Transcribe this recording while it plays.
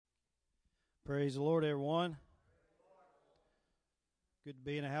Praise the Lord, everyone. Good to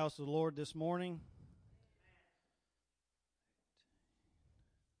be in the house of the Lord this morning.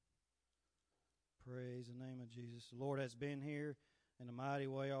 Praise the name of Jesus. The Lord has been here in a mighty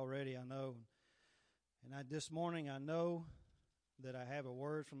way already, I know. And this morning, I know that I have a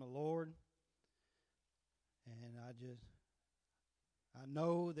word from the Lord. And I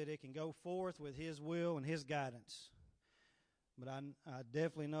know that it can go forth with His will and His guidance. But I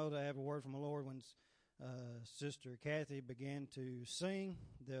definitely know that I have a word from the Lord when Sister Kathy began to sing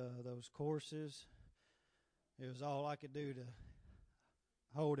those choruses. It was all I could do to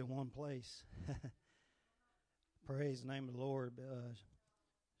hold in one place. Praise the name of the Lord.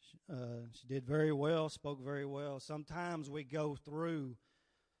 She did very well, spoke very well. Sometimes we go through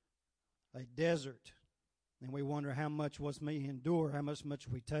a desert and we wonder how much we endure, how much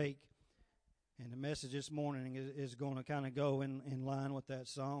we take. And the message this morning is going to kind of go in line with that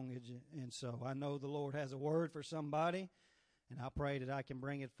song. And so I know the Lord has a word for somebody, and I pray that I can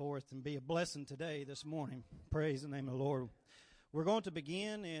bring it forth and be a blessing today, this morning. Praise the name of the Lord. We're going to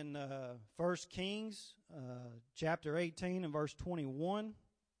begin in 1 Kings chapter 18 and verse 21.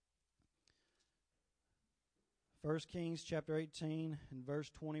 1 Kings chapter 18 and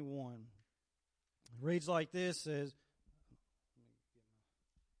verse 21. It reads like this, says,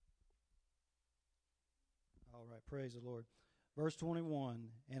 all right, praise the Lord. Verse 21,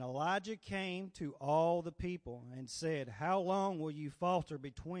 and Elijah came to all the people and said, how long will you falter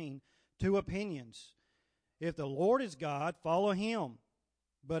between two opinions? If the Lord is God, follow him.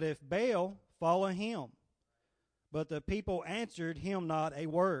 But if Baal, follow him. But the people answered him not a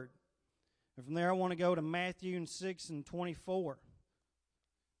word. And from there I want to go to Matthew 6 and 24.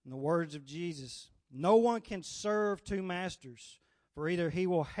 In the words of Jesus, no one can serve two masters, for either he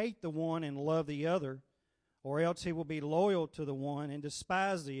will hate the one and love the other, or else he will be loyal to the one and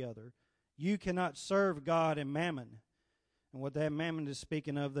despise the other. You cannot serve God and mammon. And what that mammon is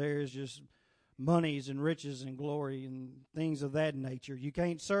speaking of there is just monies and riches and glory and things of that nature. You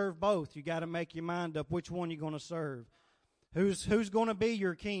can't serve both. You got to make your mind up which one you're going to serve. Who's going to be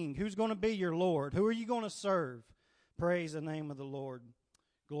your king? Who's going to be your Lord? Who are you going to serve? Praise the name of the Lord.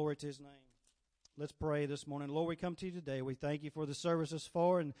 Glory to his name. Let's pray this morning. Lord, we come to you today. We thank you for the service thus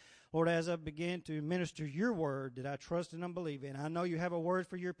far. And Lord, as I begin to minister your word that I trust and believe in, I know you have a word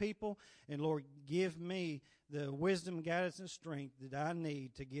for your people. And Lord, give me the wisdom, guidance, and strength that I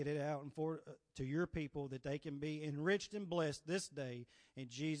need to get it out and to your people, that they can be enriched and blessed this day in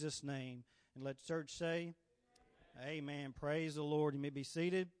Jesus' name. And let the church say, amen. Praise the Lord. You may be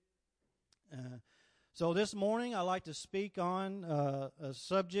seated. So this morning I'd like to speak on a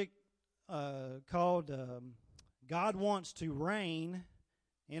subject called God Wants to Reign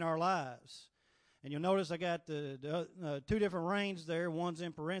in Our Lives. And you'll notice I got the two different reigns there. One's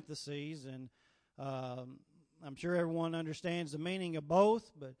in parentheses, and I'm sure everyone understands the meaning of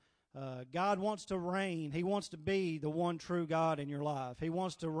both, but God wants to reign. He wants to be the one true God in your life. He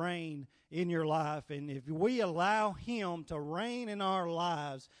wants to reign in your life. And if we allow him to reign in our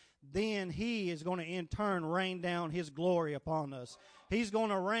lives, then he is going to in turn rain down his glory upon us. He's going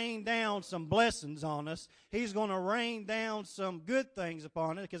to rain down some blessings on us. He's going to rain down some good things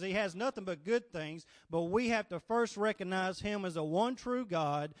upon us, because he has nothing but good things. But we have to first recognize him as the one true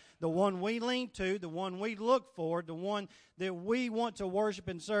God, the one we lean to, the one we look for, the one that we want to worship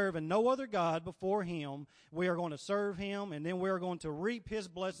and serve, and no other God before him. We are going to serve him, and then we are going to reap his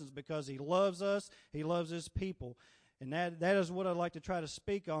blessings because he loves us. He loves his people. And that is what I'd like to try to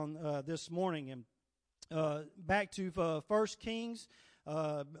speak on this morning. And back to 1 Kings,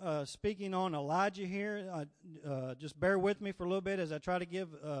 speaking on Elijah here. Just bear with me for a little bit as I try to give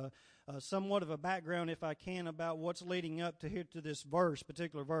somewhat of a background, if I can, about what's leading up to this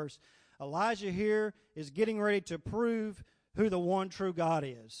particular verse. Elijah here is getting ready to prove who the one true God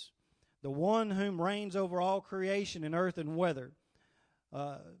is, the one whom reigns over all creation in earth and weather.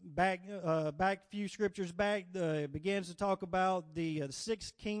 Back a few scriptures back, it begins to talk about the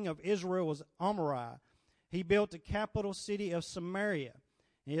sixth king of Israel was Omri. He built the capital city of Samaria.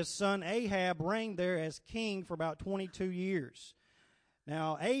 His son Ahab reigned there as king for about 22 years.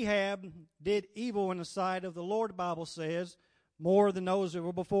 Now, Ahab did evil in the sight of the Lord, the Bible says, more than those that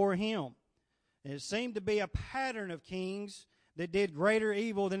were before him. And it seemed to be a pattern of kings that did greater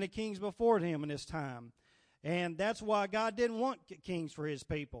evil than the kings before him in this time. And that's why God didn't want kings for his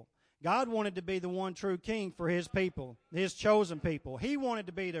people. God wanted to be the one true king for his people, his chosen people. He wanted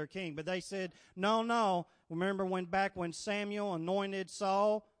to be their king, but they said, no. Remember when Samuel anointed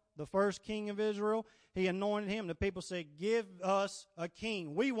Saul, the first king of Israel? He anointed him. The people said, give us a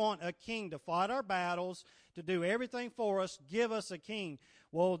king. We want a king to fight our battles, to do everything for us. Give us a king.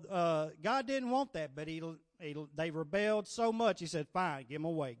 Well, God didn't want that, but they rebelled so much. He said, fine, give them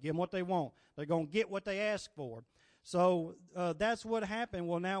away. Give them what they want. They're going to get what they ask for. So that's what happened.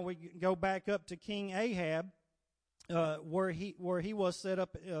 Well, now we go back up to King Ahab, where he was set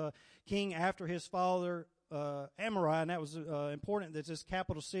up king after his father Amariah, and that was important. That's this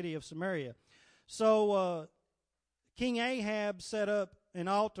capital city of Samaria. So King Ahab set up an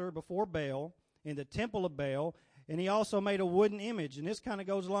altar before Baal in the temple of Baal, and he also made a wooden image. And this kind of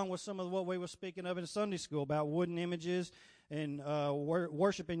goes along with some of what we were speaking of in Sunday school about wooden images and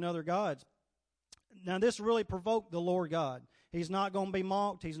worshiping other gods. Now, this really provoked the Lord God. He's not going to be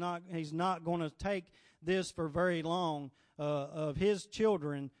mocked. He's not going to take this for very long of his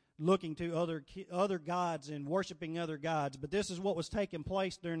children looking to other gods and worshiping other gods. But this is what was taking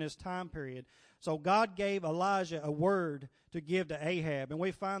place during this time period. So God gave Elijah a word to give to Ahab. And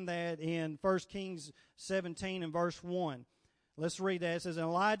we find that in 1 Kings 17 and verse 1. Let's read that. It says,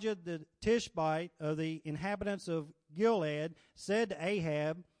 Elijah the Tishbite of the inhabitants of Gilead said to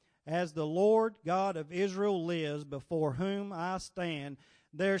Ahab, as the Lord God of Israel lives, before whom I stand,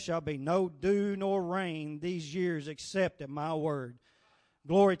 there shall be no dew nor rain these years except at my word.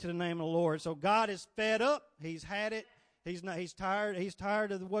 Glory to the name of the Lord. So God is fed up. He's had it. He's tired. He's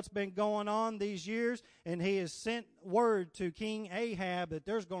tired of what's been going on these years, and he has sent word to King Ahab that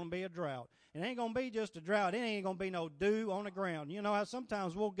there's going to be a drought. It ain't going to be just a drought. It ain't going to be no dew on the ground. You know how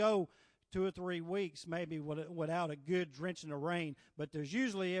sometimes we'll go 2 or 3 weeks maybe without a good drenching of rain, but there's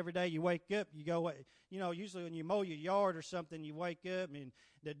usually every day you wake up, you go, usually when you mow your yard or something, you wake up and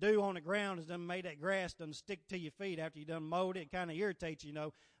the dew on the ground has done made that grass done stick to your feet after you done mowed it. It kind of irritates you,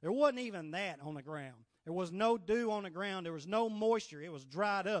 There wasn't even that on the ground. There was no dew on the ground. There was no moisture. It was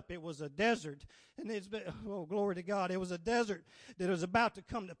dried up. It was a desert. And it's been, oh, glory to God. It was a desert that was about to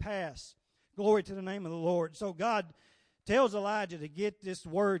come to pass. Glory to the name of the Lord. So God tells Elijah to get this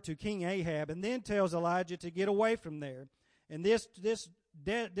word to King Ahab, and then tells Elijah to get away from there. And this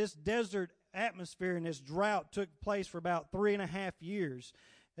desert atmosphere and this drought took place for about 3.5 years.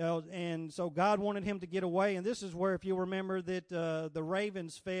 And so God wanted him to get away. And this is where, if you remember, that the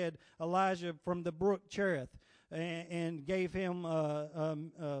ravens fed Elijah from the brook Cherith and gave him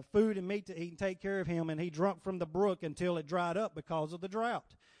food and meat to eat and take care of him. And he drank from the brook until it dried up because of the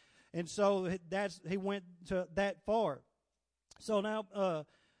drought. And so he went to that far. So now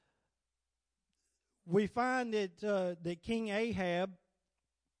we find that King Ahab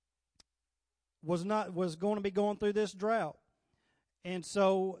was going to be going through this drought. And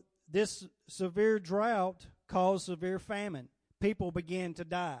so this severe drought caused severe famine. People began to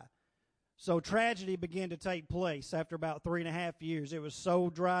die. So tragedy began to take place after about 3.5 years. It was so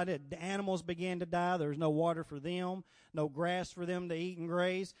dry that the animals began to die. There was no water for them, no grass for them to eat and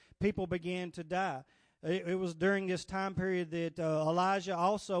graze. People began to die. It was during this time period that Elijah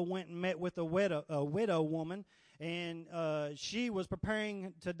also went and met with a widow woman, and she was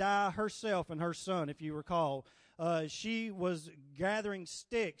preparing to die herself and her son, if you recall. She was gathering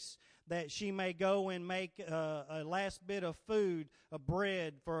sticks that she may go and make a last bit of food, of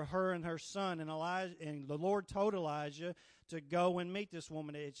bread for her and her son. And the Lord told Elijah to go and meet this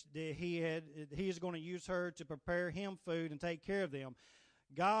woman. He is going to use her to prepare him food and take care of them.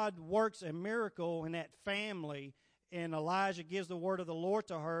 God works a miracle in that family, and Elijah gives the word of the Lord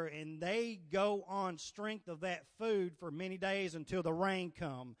to her, and they go on strength of that food for many days until the rain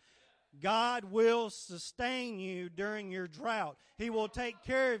come. God will sustain you during your drought. He will take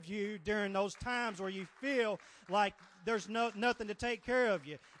care of you during those times where you feel like there's nothing to take care of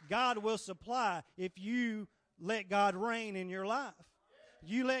you. God will supply if you let God reign in your life.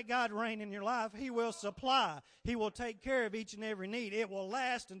 You let God reign in your life, He will supply. He will take care of each and every need. It will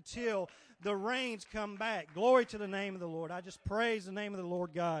last until the rains come back. Glory to the name of the Lord. I just praise the name of the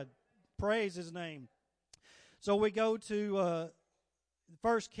Lord God. Praise His name. So we go to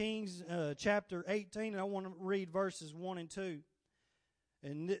 1 Kings chapter 18, and I want to read verses 1 and 2.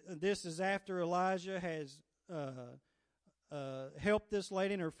 And this is after Elijah has helped this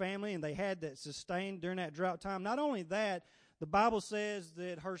lady and her family, and they had that sustained during that drought time. Not only that, the Bible says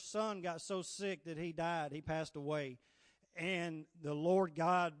that her son got so sick that he died. He passed away. And the Lord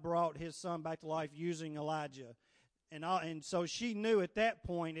God brought his son back to life using Elijah. And so she knew at that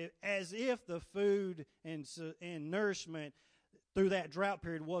point, as if the food and nourishment through that drought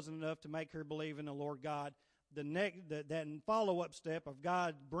period wasn't enough to make her believe in the Lord God. That follow-up step of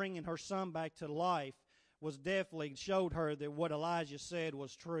God bringing her son back to life was definitely showed her that what Elijah said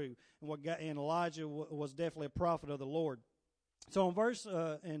was true. And Elijah was definitely a prophet of the Lord. So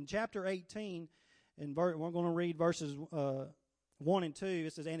in chapter 18, we're going to read verses 1 and 2.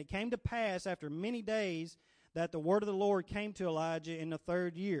 It says, "And it came to pass after many days that the word of the Lord came to Elijah in the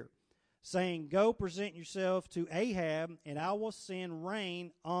 3rd year, saying, Go present yourself to Ahab, and I will send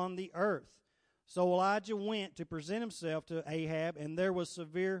rain on the earth. So Elijah went to present himself to Ahab, and there was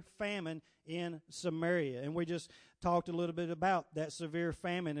severe famine in Samaria. And we just talked a little bit about that severe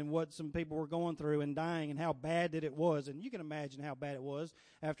famine and what some people were going through and dying and how bad that it was. And you can imagine how bad it was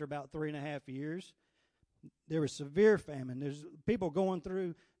after about 3.5 years. There was severe famine. There's people going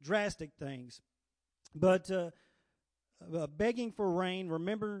through drastic things. But begging for rain,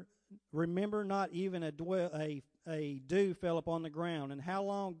 remember not even a dew fell upon the ground. And how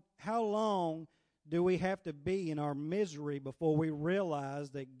long do we have to be in our misery before we realize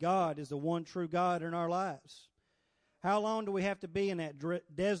that God is the one true God in our lives? How long do we have to be in that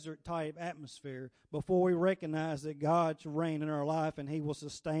desert-type atmosphere before we recognize that God's reign in our life and He will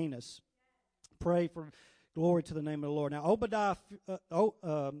sustain us? Pray for glory to the name of the Lord. Now, Obadiah,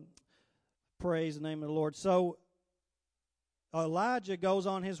 praise the name of the Lord. So, Elijah goes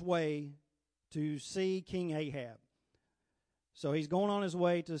on his way to see King Ahab. So he's going on his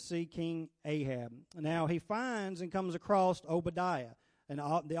way to see King Ahab. Now he finds and comes across Obadiah,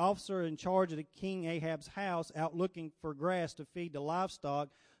 the officer in charge of the King Ahab's house, out looking for grass to feed the livestock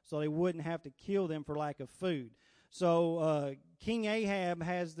so they wouldn't have to kill them for lack of food. So King Ahab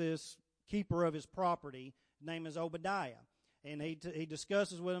has this keeper of his property. His name is Obadiah. And he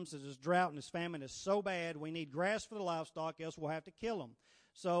discusses with him, says this drought and this famine is so bad, we need grass for the livestock, else we'll have to kill them.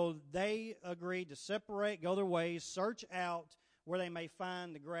 So they agreed to separate, go their ways, search out where they may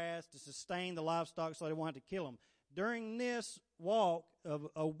find the grass to sustain the livestock so they won't have to kill them. During this walk of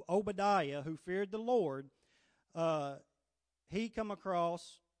Obadiah, who feared the Lord, he come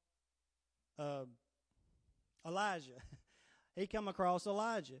across Elijah. He come across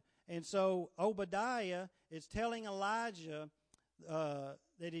Elijah. And so Obadiah is telling Elijah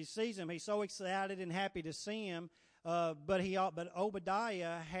that he sees him. He's so excited and happy to see him. But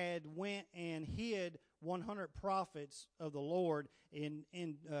Obadiah had went and hid 100 prophets of the Lord in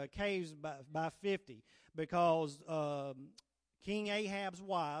caves by 50, because King Ahab's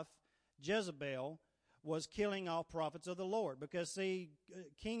wife, Jezebel, was killing off prophets of the Lord. Because, see,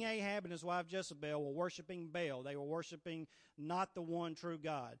 King Ahab and his wife Jezebel were worshiping Baal. They were worshiping not the one true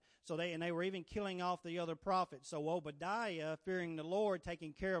God. So they were even killing off the other prophets. So Obadiah, fearing the Lord,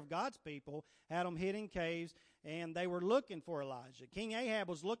 taking care of God's people, had them hid in caves, and they were looking for Elijah. King Ahab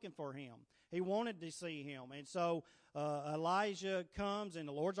was looking for him. He wanted to see him. And so Elijah comes, and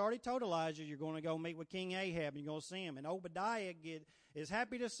the Lord's already told Elijah, you're going to go meet with King Ahab, and you're going to see him. And Obadiah is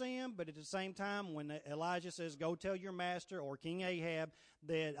happy to see him, but at the same time, when Elijah says, go tell your master or King Ahab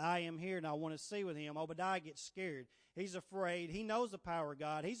that I am here and I want to see with him, Obadiah gets scared. He's afraid. He knows the power of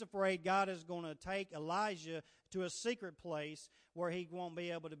God. He's afraid God is going to take Elijah to a secret place where he won't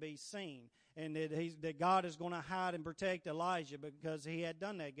be able to be seen. And that God is going to hide and protect Elijah, because he had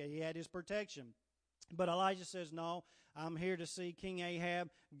done that. He had his protection. But Elijah says, no, I'm here to see King Ahab.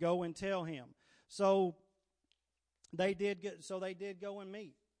 Go and tell him. So they did go and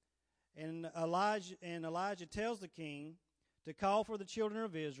meet. And Elijah tells the king to call for the children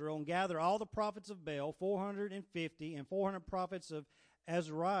of Israel and gather all the prophets of Baal, 450, and 400 prophets of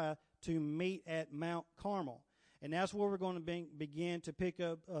Azariah, to meet at Mount Carmel. And that's where we're going to begin to pick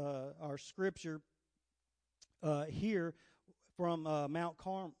up our scripture here from Mount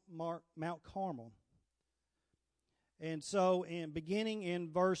Carmel. And so, beginning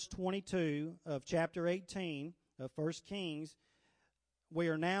in verse 22 of chapter 18 of 1 Kings, we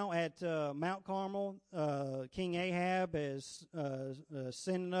are now at Mount Carmel. King Ahab is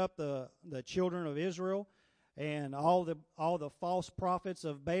sending up the children of Israel and all the false prophets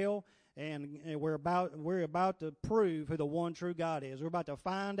of Baal. And we're about to prove who the one true God is. We're about to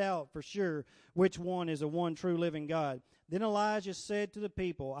find out for sure which one is the one true living God. Then Elijah said to the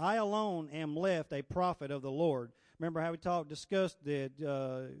people, I alone am left a prophet of the Lord. Remember how we discussed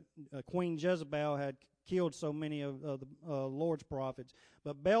that Queen Jezebel had killed so many of the Lord's prophets.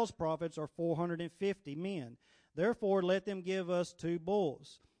 But Baal's prophets are 450 men. Therefore let them give us 2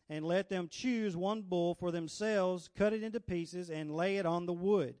 bulls, and let them choose 1 bull for themselves, cut it into pieces, and lay it on the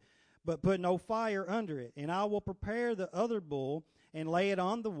wood, but put no fire under it. And I will prepare the other bull and lay it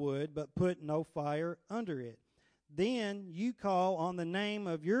on the wood, but put no fire under it. Then you call on the name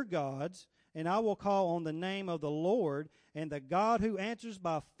of your gods, and I will call on the name of the Lord, and the God who answers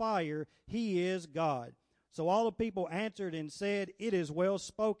by fire, he is God. So all the people answered and said, it is well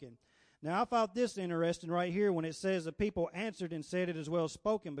spoken. Now I found this interesting right here when it says the people answered and said it is well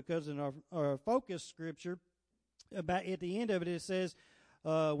spoken, because in our focus scripture, about at the end of it, it says,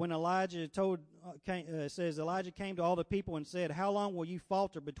 when Elijah says Elijah came to all the people and said, "How long will you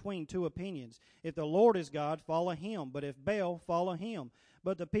falter between two opinions? If the Lord is God, follow him. But if Baal, follow him."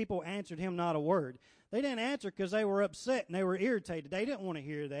 But the people answered him not a word. They didn't answer because they were upset and they were irritated. They didn't want to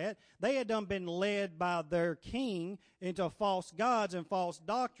hear that. They had been led by their king into false gods and false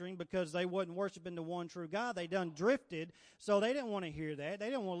doctrine because they wasn't worshiping the one true God. They drifted, so they didn't want to hear that. They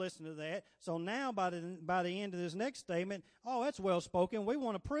didn't want to listen to that. So now by the end of this next statement, oh, that's well spoken. We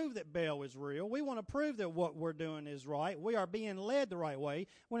want to prove that Baal is real. We want to prove that what we're doing is right. We are being led the right way,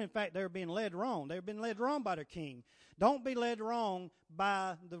 when in fact they were being led wrong. They were being led wrong by their king. Don't be led wrong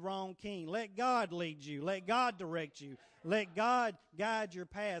by the wrong king. Let God lead you. Let God direct you. Let God guide your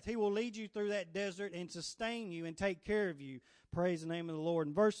path. He will lead you through that desert and sustain you and take care of you. Praise the name of the Lord.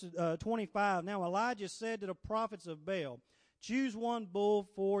 In verse 25, now Elijah said to the prophets of Baal, "Choose one bull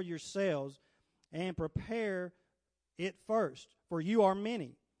for yourselves and prepare it first, for you are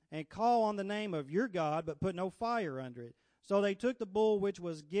many, and call on the name of your God, but put no fire under it." So they took the bull which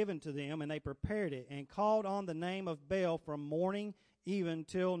was given to them, and they prepared it, and called on the name of Baal from morning even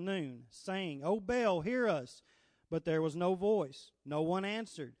till noon, saying, "O Baal, hear us." But there was no voice. No one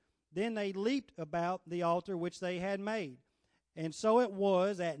answered. Then they leaped about the altar which they had made. And so it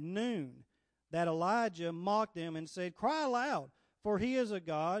was at noon that Elijah mocked them and said, "Cry aloud, for he is a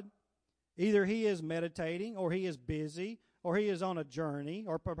god. Either he is meditating, or he is busy, or he is on a journey,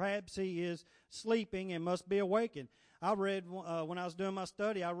 or perhaps he is sleeping and must be awakened." I read, when I was doing my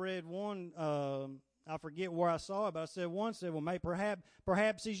study, I read one, I forget where I saw it, but one said, well, maybe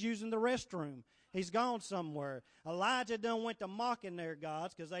perhaps he's using the restroom. He's gone somewhere. Elijah done went to mocking their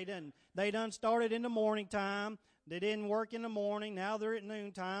gods because they done started in the morning time. They didn't work in the morning. Now they're at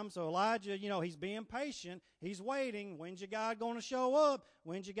noontime. So Elijah, he's being patient. He's waiting. When's your God going to show up?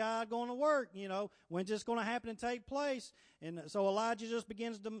 When's your God going to work? When's this going to happen and take place? And so Elijah just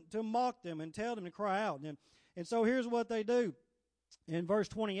begins to mock them and tell them to cry out. And so here's what they do. In verse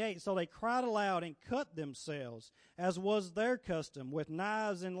 28, so they cried aloud and cut themselves, as was their custom, with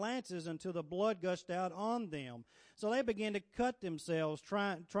knives and lances until the blood gushed out on them. So they began to cut themselves,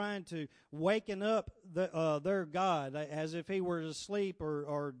 trying to waken up their God, as if he were asleep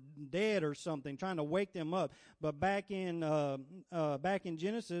or dead or something, trying to wake them up. But back in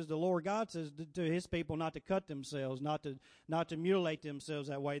Genesis, the Lord God says to his people not to cut themselves, not to mutilate themselves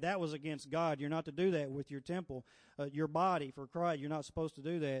that way. That was against God. You're not to do that with your temple, your body for Christ. You're not supposed to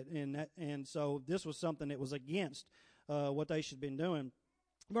do that. And so this was something that was against what they should have been doing.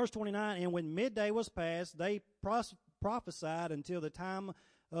 Verse 29, and when midday was past, they prophesied until the time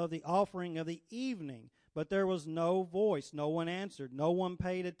of the offering of the evening. But there was no voice. No one answered. No one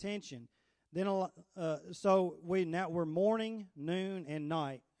paid attention. Then, so we're morning, noon, and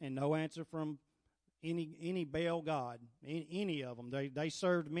night, and no answer from any Baal god, any of them. They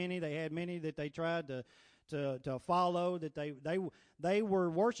served many. They had many that they tried to follow. That they were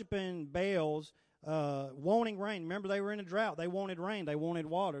worshiping Baals, wanting rain. Remember, they were in a drought. They wanted rain. They wanted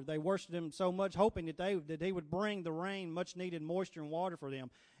water. They worshipped him so much, hoping that he would bring the rain, much needed moisture and water for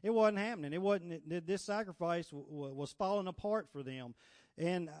them. It wasn't happening. It wasn't. This sacrifice was falling apart for them.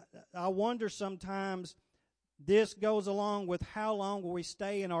 And I wonder sometimes this goes along with how long will we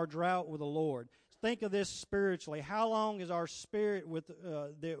stay in our drought with the Lord. Think of this spiritually. How long is our spirit with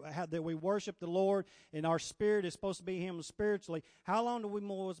that we worship the Lord, and our spirit is supposed to be Him spiritually? How long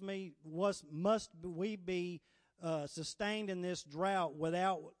must we be sustained in this drought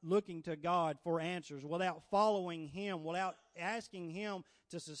without looking to God for answers, without following Him, without asking Him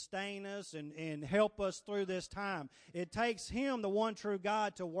to sustain us and help us through this time? It takes Him, the one true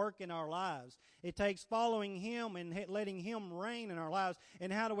God, to work in our lives. It takes following Him and letting Him reign in our lives.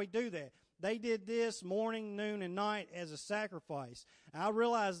 And how do we do that? They did this morning, noon, and night as a sacrifice. I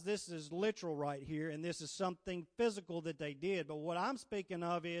realize this is literal right here, and this is something physical that they did. But what I'm speaking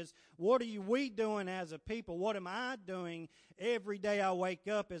of is, what are we doing as a people? What am I doing every day I wake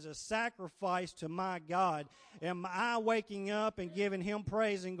up as a sacrifice to my God? Am I waking up and giving Him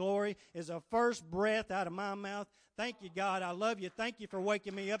praise and glory? Is a first breath out of my mouth? Thank you, God. I love you. Thank you for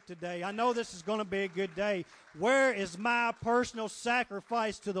waking me up today. I know this is going to be a good day. Where is my personal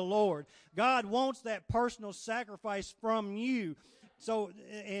sacrifice to the Lord? God wants that personal sacrifice from you. So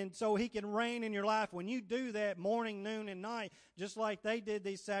He can reign in your life. When you do that morning, noon, and night, just like they did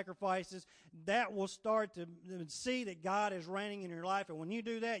these sacrifices, that will start to see that God is reigning in your life. And when you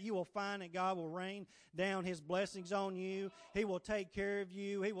do that, you will find that God will rain down His blessings on you. He will take care of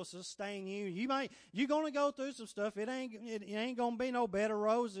you. He will sustain you. You're going to go through some stuff. It ain't going to be no bed of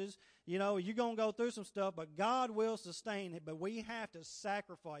roses. You know, you're going to go through some stuff, but God will sustain it. But we have to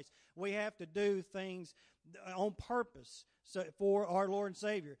sacrifice. We have to do things on purpose for our Lord and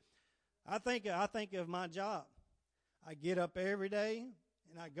Savior. I think of my job. I get up every day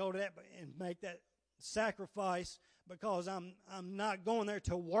and I go to that and make that sacrifice, because I'm not going there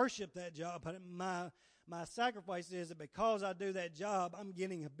to worship that job, but my sacrifice is that because I do that job, I'm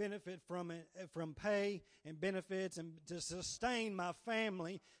getting a benefit from it, from pay and benefits, and to sustain my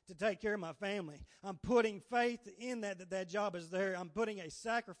family, to take care of my family. I'm putting faith in that job is there. I'm putting a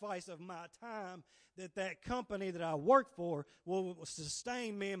sacrifice of my time that company that I work for will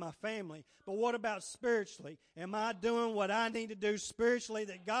sustain me and my family. But what about spiritually? Am I doing what I need to do spiritually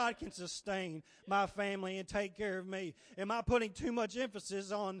that God can sustain my family and take care of me? Am I putting too much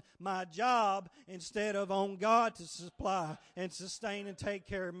emphasis on my job instead of on God to supply and sustain and take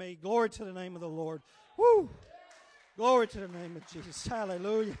care of me? Glory to the name of the Lord. Woo! Glory to the name of Jesus.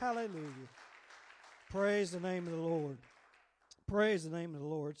 Hallelujah, hallelujah. Praise the name of the Lord. Praise the name of the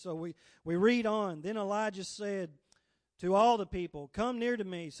Lord. So we read on. Then Elijah said to all the people, "Come near to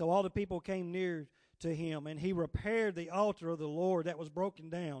me." So all the people came near to him, and he repaired the altar of the Lord that was broken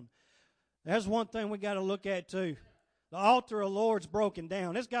down. That's one thing we got to look at too. The altar of the Lord's broken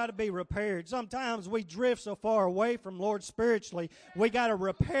down. It's got to be repaired. Sometimes we drift so far away from Lord spiritually. We got to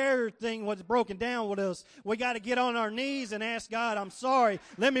repair what's broken down with us. We got to get on our knees and ask God, "I'm sorry.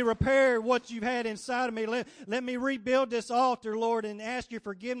 Let me repair what you've had inside of me. Let me rebuild this altar, Lord, and ask your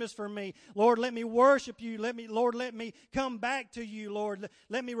forgiveness for me. Lord, let me worship you. Lord, let me come back to you, Lord.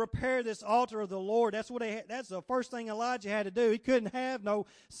 Let me repair this altar of the Lord." That's the first thing Elijah had to do. He couldn't have no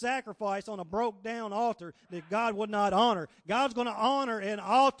sacrifice on a broke down altar that God would not honor. God's going to honor an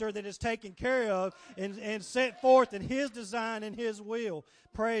altar that is taken care of and set forth in His design and His will.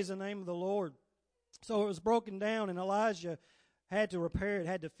 Praise the name of the Lord. So it was broken down, and Elijah had to repair it,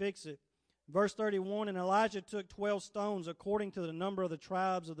 had to fix it. Verse 31, "And Elijah took 12 stones according to the number of the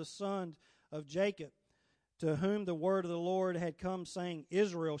tribes of the sons of Jacob, to whom the word of the Lord had come, saying,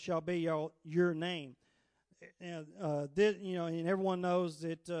 Israel shall be your name." And everyone knows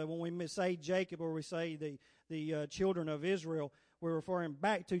that when we say Jacob, or we say the children of Israel, we're referring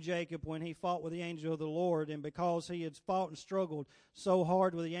back to Jacob when he fought with the angel of the Lord. And because he had fought and struggled so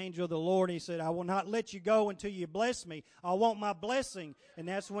hard with the angel of the Lord, he said, "I will not let you go until you bless me. I want my blessing." And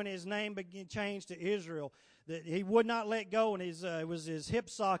that's when his name began changed to Israel. That he would not let go, and it was his hip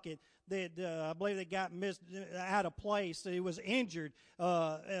socket that I believe that got out of place. He was injured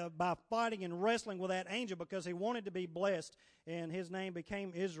by fighting and wrestling with that angel because he wanted to be blessed, and his name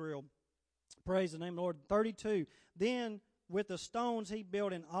became Israel. Praise the name of the Lord. 32. "Then with the stones he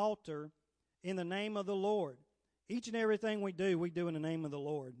built an altar in the name of the Lord." Each and everything we do in the name of the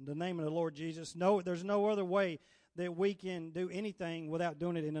Lord, the name of the Lord Jesus. No, there's no other way that we can do anything without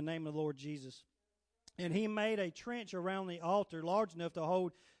doing it in the name of the Lord Jesus. "And he made a trench around the altar large enough to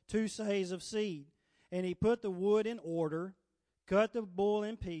hold 2 seahs of seed. And he put the wood in order, cut the bull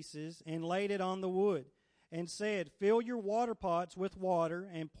in pieces, and laid it on the wood, and said, Fill your water pots with water,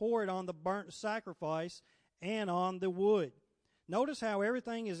 and pour it on the burnt sacrifice and on the wood." Notice how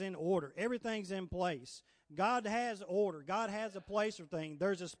everything is in order. Everything's in place. God has order. God has a place for things.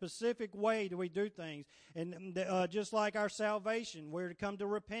 There's a specific way that we do things. And just like our salvation, we're to come to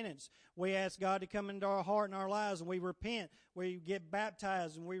repentance. We ask God to come into our heart and our lives, and we repent. We get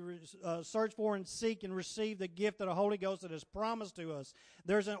baptized, and we search for and seek and receive the gift of the Holy Ghost that is promised to us.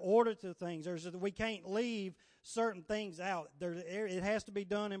 There's an order to things. We can't leave certain things out. It has to be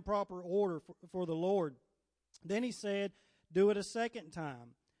done in proper order for the Lord. Then he said, "Do it a second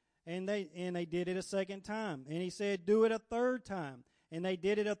time." And they did it a second time. And he said, "Do it a third time." And they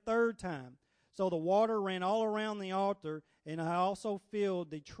did it a third time. So the water ran all around the altar, and I also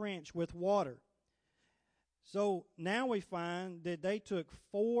filled the trench with water. So now we find that they took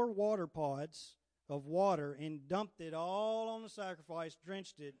 4 water pots of water and dumped it all on the sacrifice,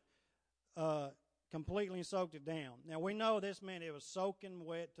 drenched it completely, and soaked it down. Now we know this meant it was soaking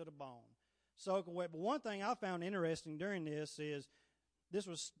wet to the bone. Soaking wet. But one thing I found interesting during this is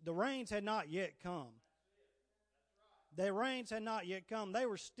the rains had not yet come. The rains had not yet come. They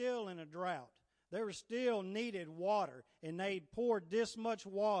were still in a drought. They were still needed water, and they poured this much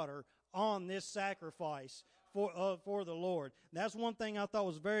water on this sacrifice for the Lord. That's one thing I thought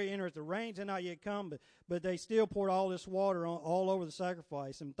was very interesting. The rains had not yet come, but they still poured all this water all over the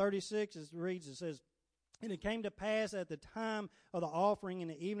sacrifice. And 36 it says, And it came to pass at the time of the offering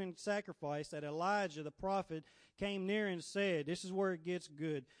and the evening sacrifice that Elijah the prophet came near and said, this is where it gets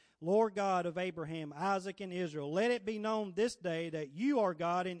good, Lord God of Abraham, Isaac, and Israel, let it be known this day that you are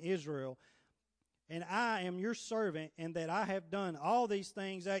God in Israel, and I am your servant, and that I have done all these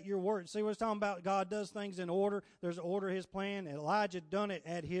things at your word. See what it's talking about? God does things in order. There's order to his plan. Elijah done it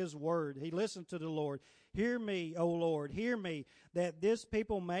at his word. He listened to the Lord. Hear me, O Lord, hear me, that this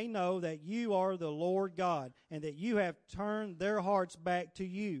people may know that you are the Lord God, and that you have turned their hearts back to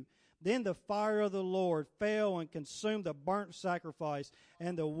you. Then the fire of the Lord fell and consumed the burnt sacrifice,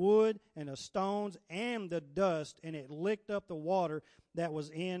 and the wood, and the stones, and the dust, and it licked up the water that was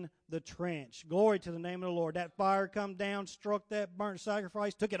in the trench. Glory to the name of the Lord. That fire come down, struck that burnt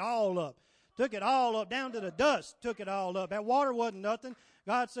sacrifice, took it all up. Took it all up, down to the dust, took it all up. That water wasn't nothing.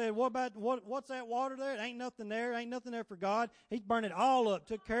 God said, what's that water there? It ain't nothing there. Ain't nothing there for God. He burned it all up,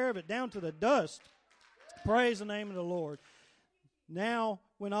 took care of it, down to the dust. Praise the name of the Lord. Now,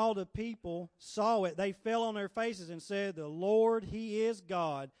 when all the people saw it, they fell on their faces and said, the Lord, He is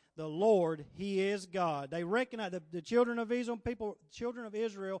God. The Lord, He is God. They recognized, the children of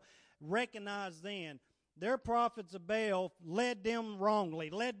Israel recognized then, their prophets of Baal led them wrongly,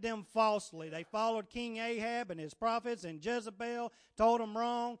 led them falsely. They followed King Ahab and his prophets, and Jezebel told them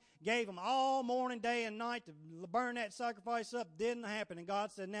wrong, gave them all morning, day, and night to burn that sacrifice up. Didn't happen. And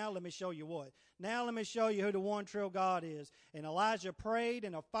God said, now let me show you what. Now let me show you who the one true God is. And Elijah prayed,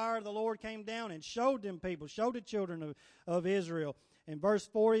 and a fire of the Lord came down and showed them people, showed the children of Israel. In verse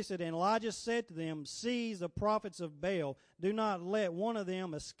 40, he said, and Elijah said to them, seize the prophets of Baal. Do not let one of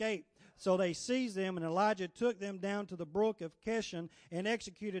them escape. So they seized them, and Elijah took them down to the brook of Kishon and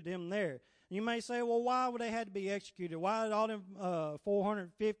executed them there. You may say, well, why would they have to be executed? Why did all them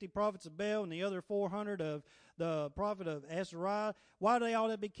 450 prophets of Baal and the other 400 of the prophet of Azariah, why do they all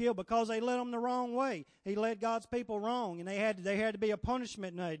have to be killed? Because they led them the wrong way. He led God's people wrong, and they had to be a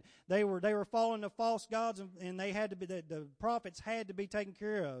punishment made. They were following the false gods, and they had to be the prophets had to be taken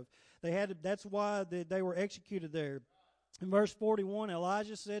care of. That's why they were executed there. In verse 41,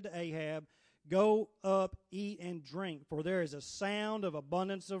 Elijah said to Ahab, go up, eat, and drink, for there is a sound of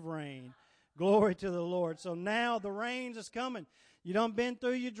abundance of rain. Glory to the Lord. So now the rains is coming. You done been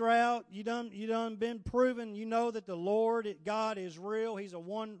through your drought. You done been proven. You know that the Lord, God is real. He's a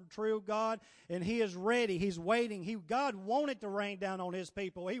one true God, and He is ready. He's waiting. God wanted to rain down on His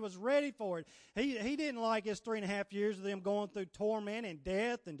people. He was ready for it. He didn't like His 3.5 years of them going through torment and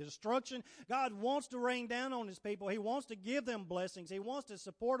death and destruction. God wants to rain down on His people. He wants to give them blessings. He wants to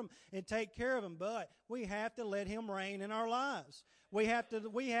support them and take care of them. But we have to let Him reign in our lives. We have to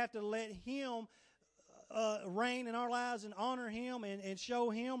let Him reign in our lives and honor Him and show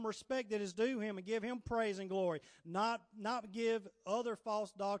Him respect that is due Him and give Him praise and glory. Not give other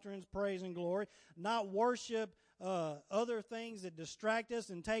false doctrines praise and glory. Not worship other things that distract us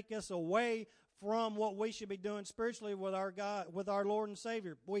and take us away from what we should be doing spiritually with our God, with our Lord and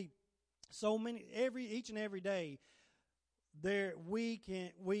Savior. Each and every day,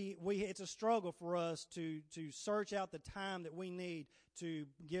 it's a struggle for us to search out the time that we need to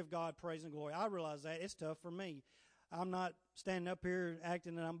give God praise and glory. I realize that it's tough for me. I'm not standing up here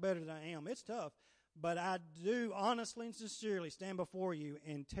acting that I'm better than I am. It's tough. But I do honestly and sincerely stand before you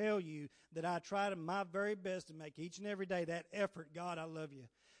and tell you that I try my very best to make each and every day that effort. God, I love you.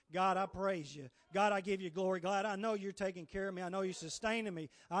 God, I praise you. God, I give you glory. God, I know you're taking care of me. I know you're sustaining me.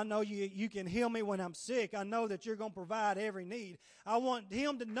 I know you can heal me when I'm sick. I know that you're going to provide every need. I want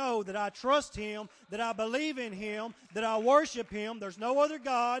Him to know that I trust Him, that I believe in Him, that I worship Him. There's no other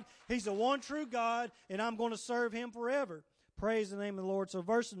God. He's the one true God, and I'm going to serve Him forever. Praise the name of the Lord. So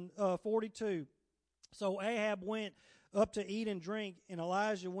verse 42. So Ahab went up to eat and drink, and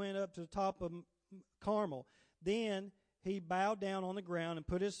Elijah went up to the top of Carmel. Then he bowed down on the ground and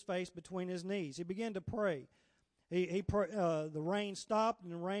put his face between his knees. He began to pray. The rain stopped,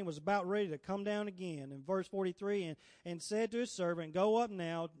 and the rain was about ready to come down again. In verse 43, and said to his servant, go up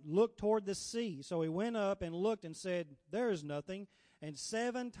now, look toward the sea. So he went up and looked and said, there is nothing. And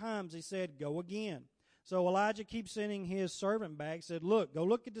 7 times he said, go again. So Elijah keeps sending his servant back, said, look, go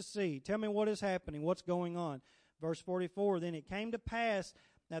look at the sea. Tell me what is happening, what's going on. Verse 44, then it came to pass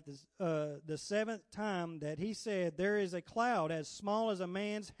at the 7th time that he said, there is a cloud as small as a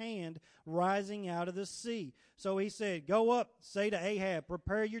man's hand rising out of the sea. So he said, go up, say to Ahab,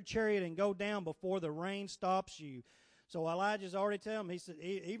 prepare your chariot and go down before the rain stops you. So Elijah's already telling him, he said,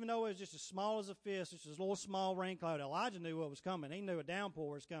 even though it was just as small as a fist, just this little small rain cloud, Elijah knew what was coming. He knew a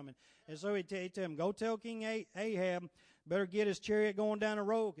downpour was coming. And so he told him, go tell King Ahab, better get his chariot going down the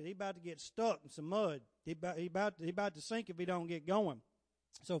road because he's about to get stuck in some mud. He about to sink if he don't get going.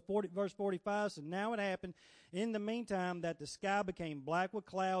 So verse 45 says, now it happened in the meantime that the sky became black with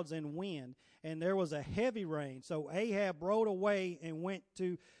clouds and wind, and there was a heavy rain. So Ahab rode away and went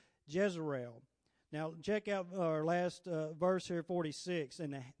to Jezreel. Now check out our last verse here, 46.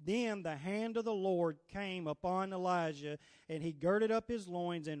 And then the hand of the Lord came upon Elijah, and he girded up his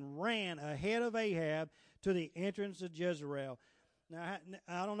loins and ran ahead of Ahab to the entrance of Jezreel. Now,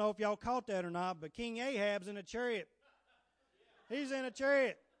 I don't know if y'all caught that or not, but King Ahab's in a chariot. He's in a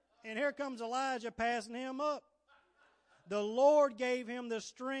chariot. And here comes Elijah passing him up. The Lord gave him the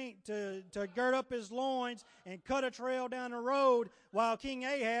strength to gird up his loins and cut a trail down the road while King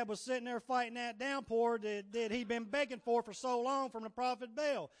Ahab was sitting there fighting that downpour that he'd been begging for so long from the prophet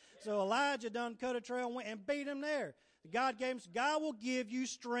Baal. So Elijah done cut a trail and beat him there. God will give you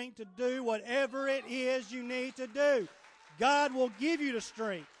strength to do whatever it is you need to do. God will give you the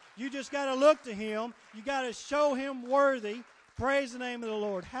strength. You just got to look to Him. You got to show Him worthy. Praise the name of the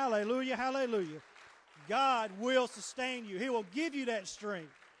Lord. Hallelujah, hallelujah. God will sustain you. He will give you that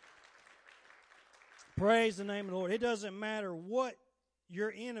strength. Praise the name of the Lord. It doesn't matter what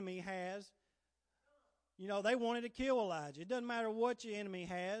your enemy has. You know, they wanted to kill Elijah. It doesn't matter what your enemy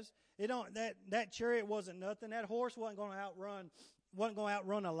has. That chariot wasn't nothing. That horse wasn't going to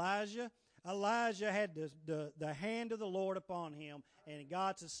outrun Elijah. Elijah had the hand of the Lord upon him, and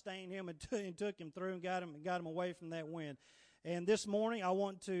God sustained him and took him through and got him away from that wind. And this morning, I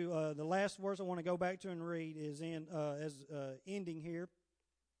want to the last verse I want to go back to and read is in ending here.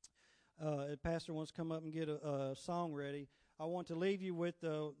 The pastor wants to come up and get a song ready. I want to leave you with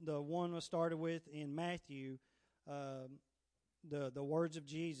the one I started with in Matthew, the words of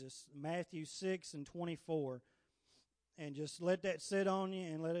Jesus, Matthew 6:24. And just let that sit on you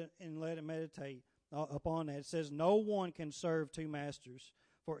and let it meditate upon that. It says, no one can serve two masters,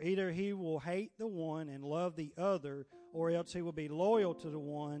 for either he will hate the one and love the other, or else he will be loyal to the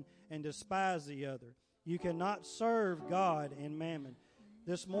one and despise the other. You cannot serve God and mammon.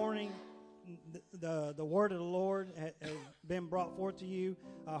 This morning, the word of the Lord has been brought forth to you.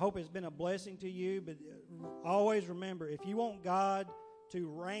 I hope it's been a blessing to you, but always remember, if you want God to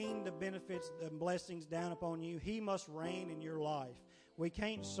rain the benefits and blessings down upon you, He must reign in your life. We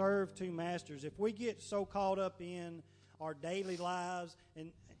can't serve two masters. If we get so caught up in our daily lives,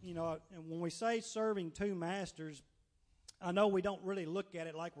 and when we say serving two masters, I know we don't really look at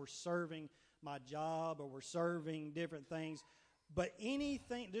it like we're serving my job or we're serving different things. But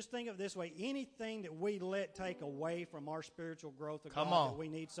anything, just think of it this way, anything that we let take away from our spiritual growth of God that we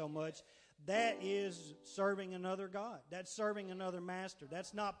need so much, that is serving another God. That's serving another master.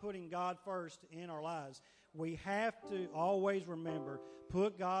 That's not putting God first in our lives. We have to always remember,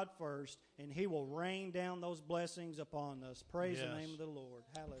 put God first, and He will rain down those blessings upon us. Praise the name of the Lord.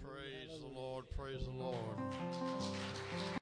 Hallelujah. Praise the Lord. Praise the Lord.